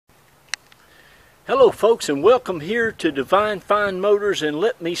Hello folks, and welcome here to Divine Fine Motors, and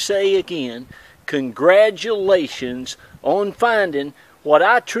let me say again, congratulations on finding what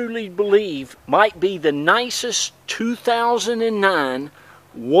I truly believe might be the nicest 2009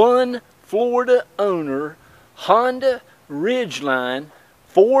 one Florida owner Honda Ridgeline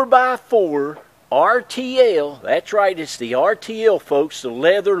 4x4 RTL. That's right, it's the RTL, folks. The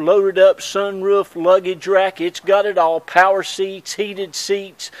leather, loaded up sunroof, luggage rack. It's got it all. Power seats, heated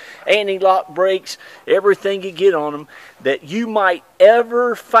seats, anti-lock brakes, everything you get on them that you might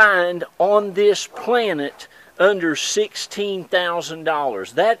ever find on this planet under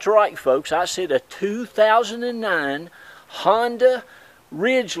 $16,000. That's right, folks. I said a 2009 Honda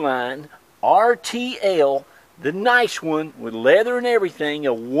Ridgeline RTL, the nice one with leather and everything,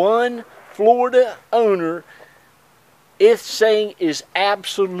 a one Florida owner. This thing is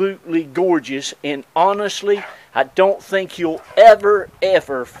absolutely gorgeous, and honestly, I don't think you'll ever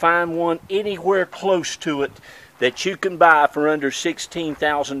find one anywhere close to it that you can buy for under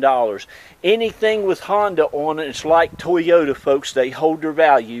 $16,000. Anything with Honda on it, it's like Toyota, folks. They hold their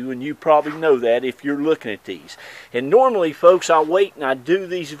value, and you probably know that if you're looking at these. And normally, folks, I wait and I do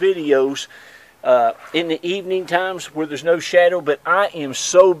these videos in the evening times where there's no shadow, but I am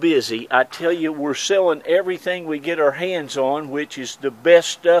so busy. I tell you, we're selling everything we get our hands on, which is the best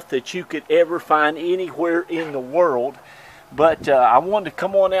stuff that you could ever find anywhere in the world. But I wanted to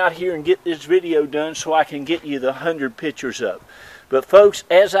come on out here and get this video done so I can get you the 100 pictures up. But folks,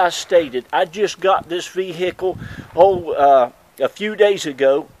 as I stated, I just got this vehicle a few days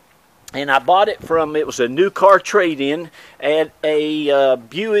ago, and I bought it from, it was a new car trade-in at a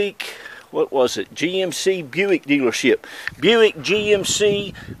Buick, what was it, GMC Buick dealership. Buick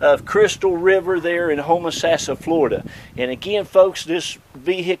GMC of Crystal River there in Homosassa, Florida. And again, folks, this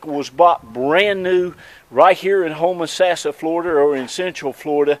vehicle was bought brand new right here in Homosassa, Florida, or in Central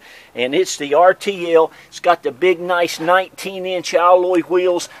Florida. And it's the RTL. It's got the big, nice 19-inch alloy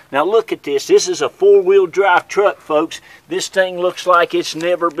wheels. Now look at this. This is a four-wheel drive truck, folks. This thing looks like it's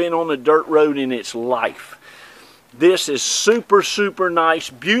never been on a dirt road in its life. This is super, super nice,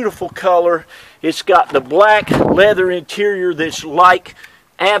 beautiful color. It's got the black leather interior that's like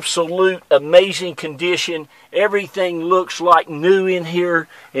absolute amazing condition. Everything looks like new in here.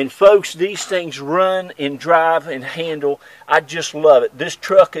 And folks, these things run and drive and handle. I just love it. This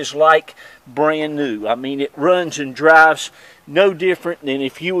truck is like brand new. I mean, it runs and drives no different than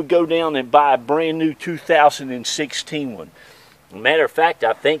if you would go down and buy a brand new 2016 one. As a matter of fact,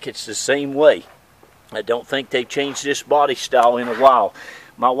 I think it's the same way. I don't think they've changed this body style in a while.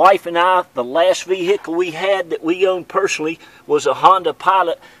 My wife and I, the last vehicle we had that we owned personally was a Honda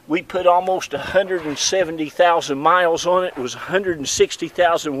Pilot. We put almost 170,000 miles on it. It was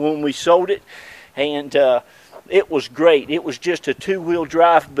 160,000 when we sold it. And it was great. It was just a two-wheel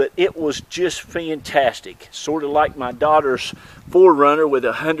drive, but it was just fantastic. Sort of like my daughter's 4Runner with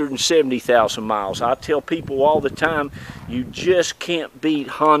 170,000 miles. I tell people all the time, you just can't beat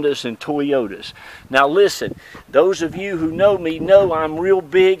Hondas and Toyotas. Now listen, those of you who know me know I'm real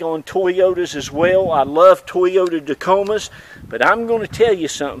big on Toyotas as well. I love Toyota Tacomas, but I'm going to tell you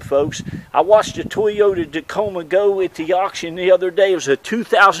something, folks. I watched a Toyota Tacoma go at the auction the other day. It was a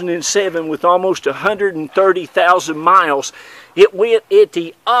 2007 with almost 130,000 miles. It went at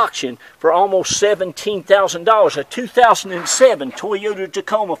the auction for almost $17,000. A 2007 Toyota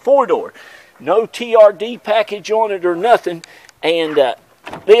Tacoma 4-door. No TRD package on it or nothing. And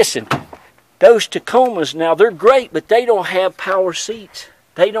listen, those Tacomas, now they're great, but they don't have power seats.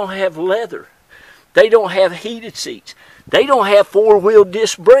 They don't have leather. They don't have heated seats. They don't have four-wheel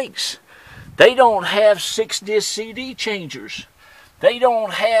disc brakes. They don't have 6-disc CD changers. They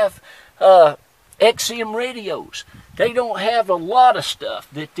don't have XM radios. They don't have a lot of stuff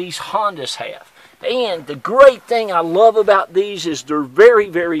that these Hondas have. And the great thing I love about these is they're very,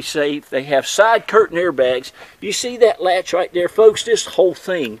 very safe. They have side curtain airbags. You see that latch right there, folks? This whole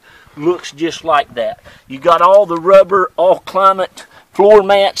thing looks just like that. You got all the rubber, all climate floor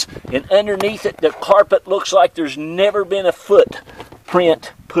mats, and underneath it, the carpet looks like there's never been a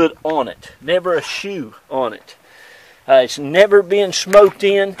footprint put on it. Never a shoe on it. It's never been smoked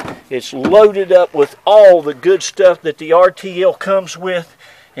in. It's loaded up with all the good stuff that the RTL comes with.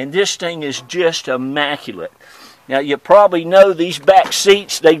 And this thing is just immaculate. Now you probably know these back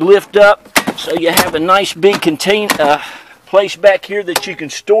seats, they lift up. So you have a nice big place back here that you can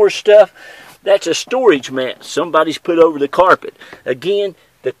store stuff. That's a storage mat somebody's put over the carpet. Again,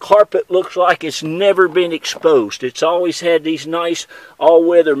 the carpet looks like it's never been exposed. It's always had these nice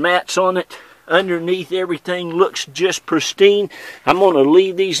all-weather mats on it. Underneath, everything looks just pristine. I'm going to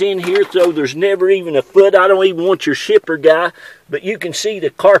leave these in here so there's never even a foot. I don't even want your shipper guy, but you can see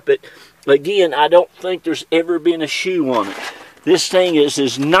the carpet Again, I don't think there's ever been a shoe on it. This thing is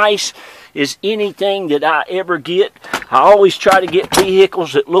as nice as anything that I ever get. I always try to get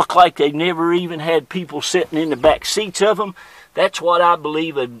vehicles that look like they've never even had people sitting in the back seats of them. That's what I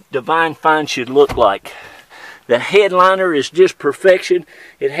believe a Divine Find should look like. The headliner is just perfection.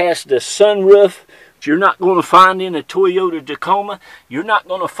 It has the sunroof, which you're not going to find in a Toyota Tacoma. You're not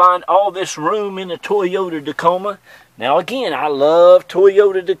going to find all this room in a Toyota Tacoma. Now again, I love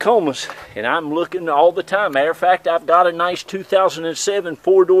Toyota Tacomas, and I'm looking all the time. Matter of fact, I've got a nice 2007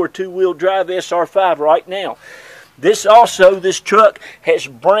 four-door, two-wheel drive SR5 right now. This truck has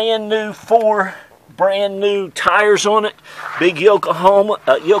brand new brand new tires on it, big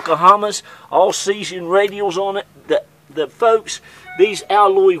Yokohamas, all-season radials on it. The folks, these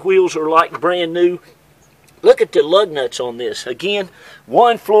alloy wheels are like brand new. Look at the lug nuts on this. Again,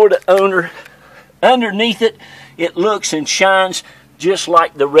 one Florida owner. Underneath it, it looks and shines just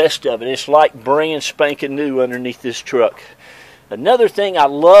like the rest of it. It's like brand spanking new underneath this truck. Another thing I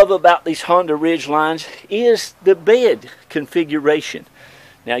love about these Honda Ridgelines is the bed configuration.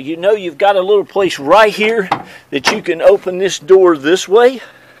 Now, you know you've got a little place right here that you can open this door this way.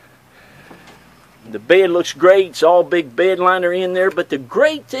 The bed looks great. It's all big bed liner in there. But the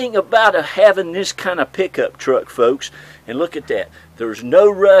great thing about having this kind of pickup truck, folks, and look at that. There's no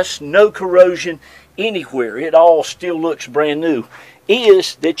rust, no corrosion anywhere. It all still looks brand new.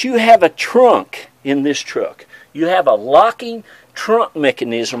 Is that you have a trunk in this truck. You have a locking trunk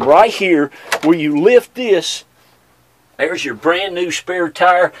mechanism right here where you lift this. There's your brand new spare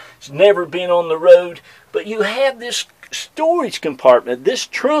tire. It's never been on the road. But you have this storage compartment, this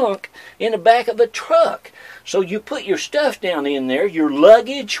trunk in the back of a truck. So you put your stuff down in there, your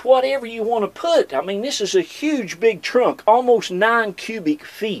luggage, whatever you want to put. I mean, this is a huge big trunk, almost 9 cubic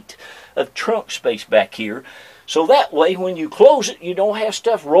feet of trunk space back here. So that way, when you close it, you don't have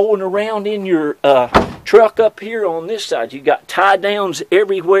stuff rolling around in your truck up here on this side. You got tie downs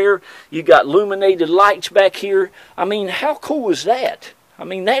everywhere. You got illuminated lights back here. I mean, how cool is that? I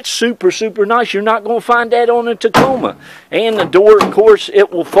mean, that's super, super nice. You're not going to find that on a Tacoma. And the door, of course,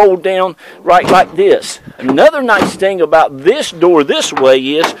 it will fold down right like this. Another nice thing about this door this way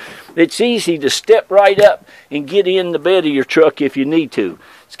is it's easy to step right up and get in the bed of your truck if you need to.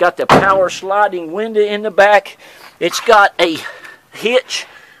 It's got the power sliding window in the back. It's got a hitch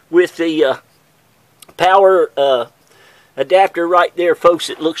with the power adapter right there,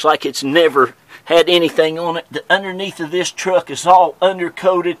 folks. It looks like it's never had anything on it. The underneath of this truck is all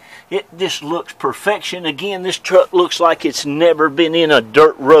undercoated. It just looks perfection. Again, this truck looks like it's never been in a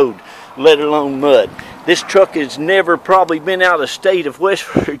dirt road, let alone mud. This truck has never probably been out of the state of West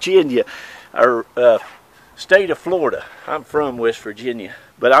Virginia or state of Florida. I'm from West Virginia.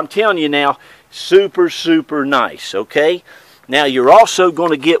 But I'm telling you now, super, super nice, okay? Now, you're also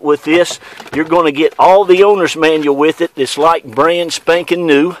going to get with this, you're going to get all the owner's manual with it. It's like brand spanking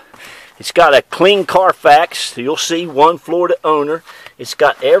new. It's got a clean Carfax. You'll see one Florida owner. It's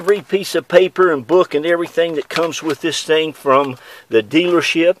got every piece of paper and book and everything that comes with this thing from the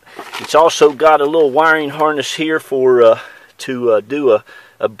dealership. It's also got a little wiring harness here for to do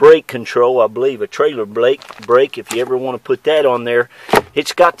a brake control, I believe, a trailer brake if you ever want to put that on there.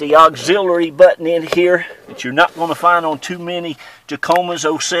 It's got the auxiliary button in here that you're not going to find on too many Tacomas,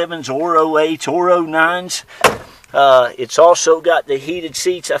 07s or 08s or 09s. It's also got the heated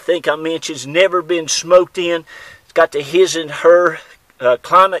seats. I think I mentioned it's never been smoked in. It's got the his and her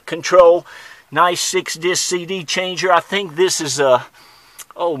climate control. Nice 6-disc CD changer. I think this is a,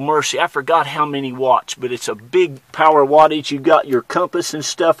 oh mercy, I forgot how many watts, but it's a big power wattage. You got your compass and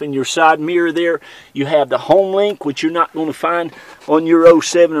stuff in your side mirror there. You have the home link, which you're not going to find on your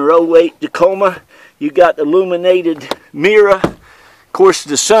 07 or 08 Tacoma. You got the illuminated mirror. Of course,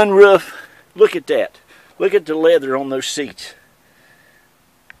 the sunroof. Look at that. Look at the leather on those seats.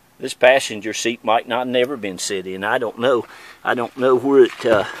 This passenger seat might not never been sit in. I don't know. I don't know where it,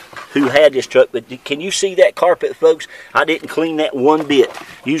 who had this truck, but can you see that carpet, folks? I didn't clean that one bit.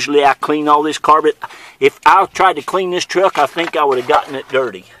 Usually I clean all this carpet. If I tried to clean this truck, I think I would have gotten it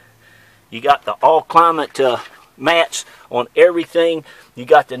dirty. You got the all climate mats on everything. You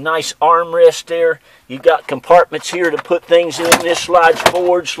got the nice armrest there. You got compartments here to put things in. This slides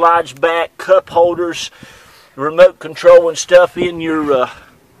forward, slides back, cup holders, remote control and stuff in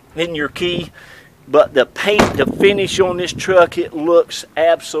your key. But the paint, the finish on this truck, it looks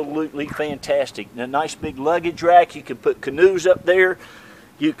absolutely fantastic. A nice big luggage rack. You can put canoes up there.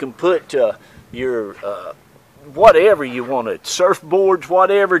 You can put your whatever you want, surfboards,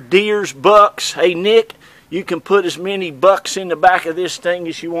 whatever, deers, bucks. Hey Nick, you can put as many bucks in the back of this thing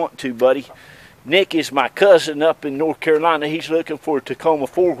as you want to, buddy. Nick is my cousin up in North Carolina. He's looking for a Tacoma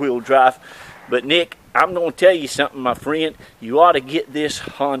 4-wheel drive. But Nick, I'm going to tell you something, my friend. You ought to get this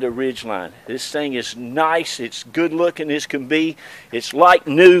Honda Ridgeline. This thing is nice. It's good looking as can be. It's like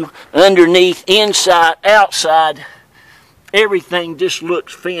new underneath, inside, outside. Everything just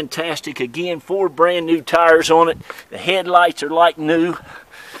looks fantastic. Again, 4 brand new tires on it. The headlights are like new.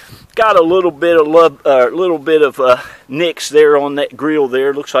 Got a little bit of nicks there on that grill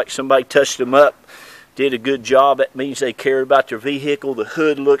there. Looks like somebody touched them up. Did a good job. That means they cared about their vehicle. The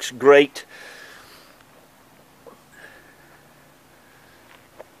hood looks great.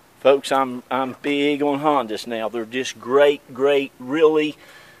 Folks, I'm big on Hondas now. They're just great, really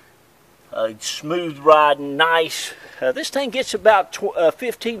smooth riding, nice. This thing gets about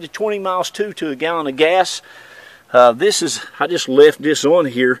 15 to 20 miles to a gallon of gas. I just left this on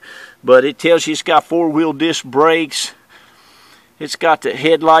here, but it tells you it's got 4-wheel disc brakes. It's got the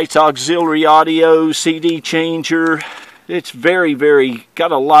headlights, auxiliary audio, CD changer. It's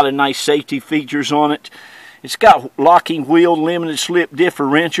got a lot of nice safety features on it. It's got locking wheel, limited slip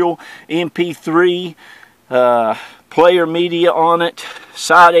differential, MP3, player media on it,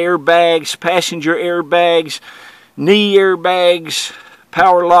 side airbags, passenger airbags, knee airbags,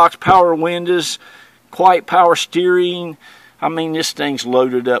 power locks, power windows, quiet power steering. I mean, this thing's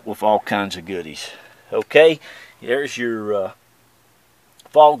loaded up with all kinds of goodies. Okay, there's your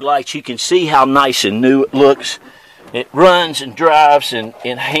fog lights. You can see how nice and new it looks. It runs and drives and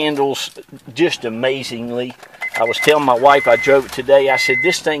handles just amazingly. I was telling my wife, I drove it today, I said,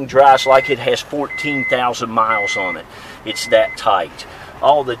 this thing drives like it has 14,000 miles on it. It's that tight.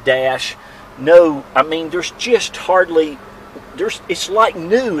 All the dash, no, I mean, there's just hardly, it's like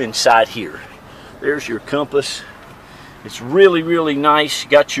new inside here. There's your compass. It's really nice. You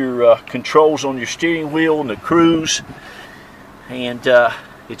got your controls on your steering wheel and the cruise. And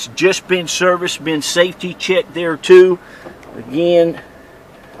it's just been serviced, been safety checked there too. Again,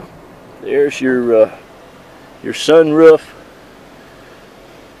 there's your sunroof.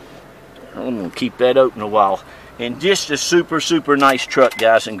 I'm going to keep that open a while. And just a super nice truck,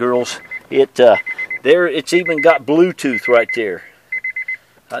 guys and girls. It's even got Bluetooth right there.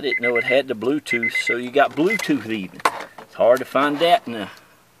 I didn't know it had the Bluetooth, so you got Bluetooth even. It's hard to find that in a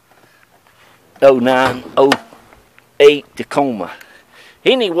 09, 08 Tacoma.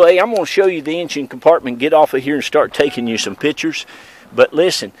 Anyway, I'm going to show you the engine compartment, get off of here and start taking you some pictures. But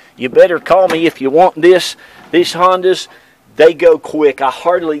listen, you better call me if you want this. These Hondas, they go quick.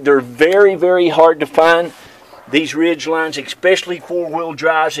 They're very hard to find. These Ridgelines, especially 4-wheel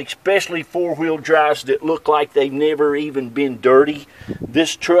drives, that look like they've never even been dirty.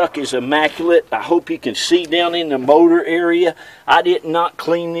 This truck is immaculate. I hope you can see down in the motor area. I did not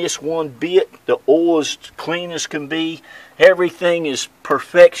clean this one bit. The oil is clean as can be. Everything is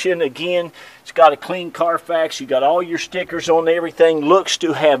perfection. Again, it's got a clean Carfax. You got all your stickers on everything. Looks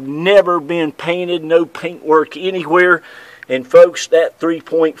to have never been painted. No paint work anywhere. And folks, that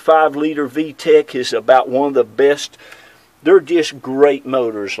 3.5 liter VTEC is about one of the best. They're just great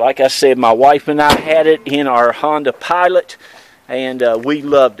motors. Like I said, my wife and I had it in our Honda Pilot, and we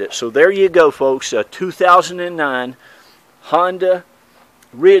loved it. So there you go, folks. A 2009 Honda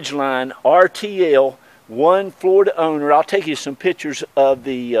Ridgeline RTL, 1 Florida owner. I'll take you some pictures of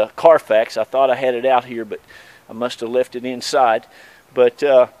the Carfax. I thought I had it out here, but I must have left it inside. But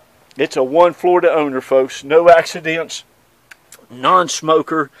it's a 1 Florida owner, folks. No accidents.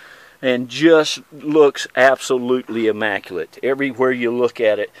 Non-smoker, and just looks absolutely immaculate. Everywhere you look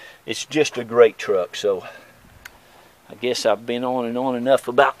at it, it's just a great truck. So I guess I've been on and on enough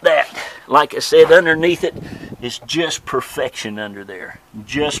about that. Like I said, underneath it is just perfection under there.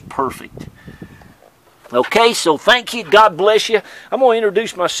 Just perfect. Okay, so thank you. God bless you. I'm going to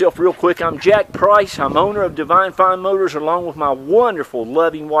introduce myself real quick. I'm Jack Price. I'm owner of Divine Fine Motors, along with my wonderful,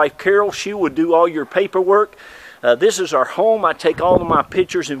 loving wife, Carol. She will do all your paperwork. This is our home. I take all of my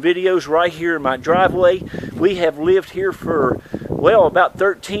pictures and videos right here in my driveway. We have lived here for, well, about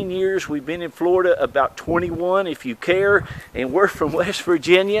 13 years. We've been in Florida about 21, if you care. And we're from West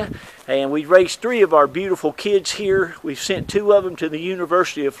Virginia. And we raised 3 of our beautiful kids here. We've sent 2 of them to the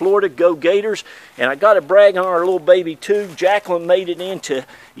University of Florida. Go Gators. And I got to brag on our little baby, too. Jacqueline made it into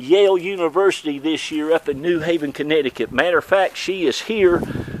Yale University this year up in New Haven, Connecticut. Matter of fact, she is here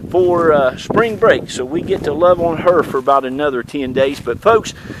for spring break, so we get to love on her for about another 10 days. But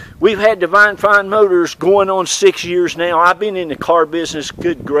folks, we've had Divine Fine Motors going on 6 years now. I've been in the car business,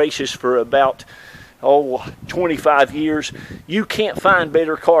 good gracious, for about 25 years. You can't find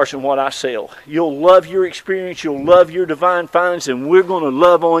better cars than what I sell. You'll love your experience, you'll love your Divine Finds, and we're going to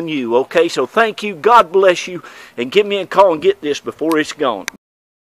love on you. Okay, so thank you, God bless you, and give me a call and get this before it's gone.